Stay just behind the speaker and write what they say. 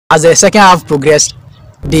as the second half progressed,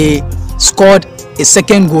 they scored a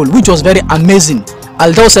second goal, which was very amazing.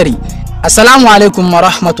 Al-Dawsari. Assalamu alaikum wa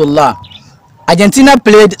rahmatullah. Argentina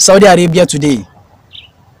played Saudi Arabia today,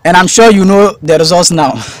 and I'm sure you know the results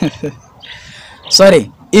now.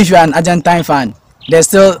 Sorry, if you are an Argentine fan, there's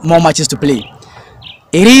still more matches to play.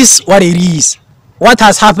 It is what it is. What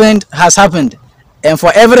has happened, and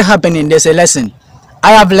for every happening, there's a lesson.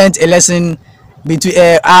 I have learned a lesson in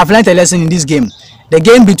this game, the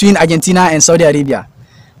game between Argentina and Saudi Arabia.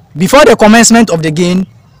 Before the commencement of the game,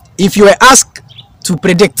 if you were asked to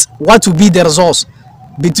predict what would be the results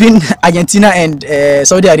between Argentina and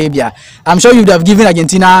Saudi Arabia, I'm sure you would have given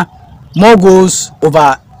Argentina more goals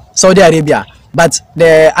over Saudi Arabia, but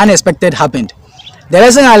the unexpected happened. The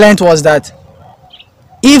lesson I learned was that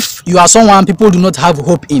if you are someone people do not have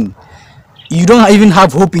hope in, you don't even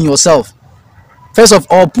have hope in yourself. First of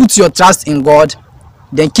all, put your trust in God,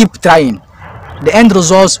 then keep trying. The end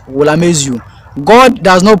results will amaze you. God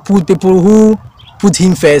does not put people who put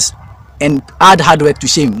him first and add hard work to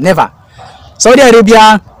shame. Never. Saudi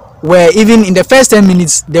Arabia were, even in the first 10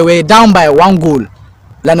 minutes, they were down by 1 goal.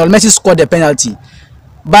 Lionel Messi scored the penalty,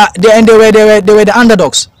 but they were the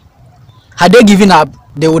underdogs. Had they given up,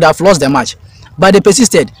 they would have lost the match. But they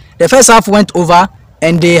persisted. The first half went over,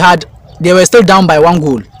 and they were still down by 1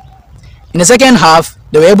 goal. In the second half,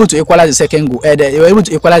 they were able to equalize the second goal. They were able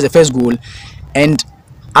to equalize the first goal, and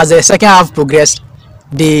as the second half progressed,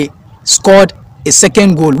 they scored a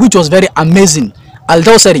second goal, which was very amazing.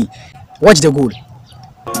 Al-Dawsari, watch the goal.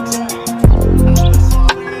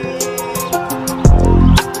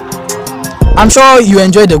 I'm sure you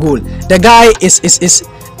enjoyed the goal. The guy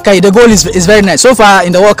the goal is very nice. So far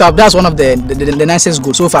in the World Cup, that's one of the nicest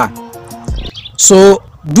goals so far. So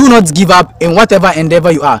do not give up in whatever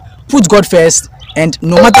endeavor you are. Put God first, and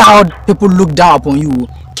no matter how people look down upon you,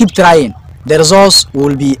 keep trying. The results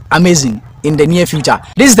will be amazing in the near future.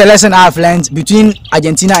 This is the lesson I have learned between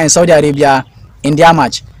Argentina and Saudi Arabia in their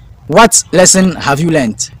match. What lesson have you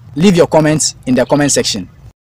learned? Leave your comments in the comment section.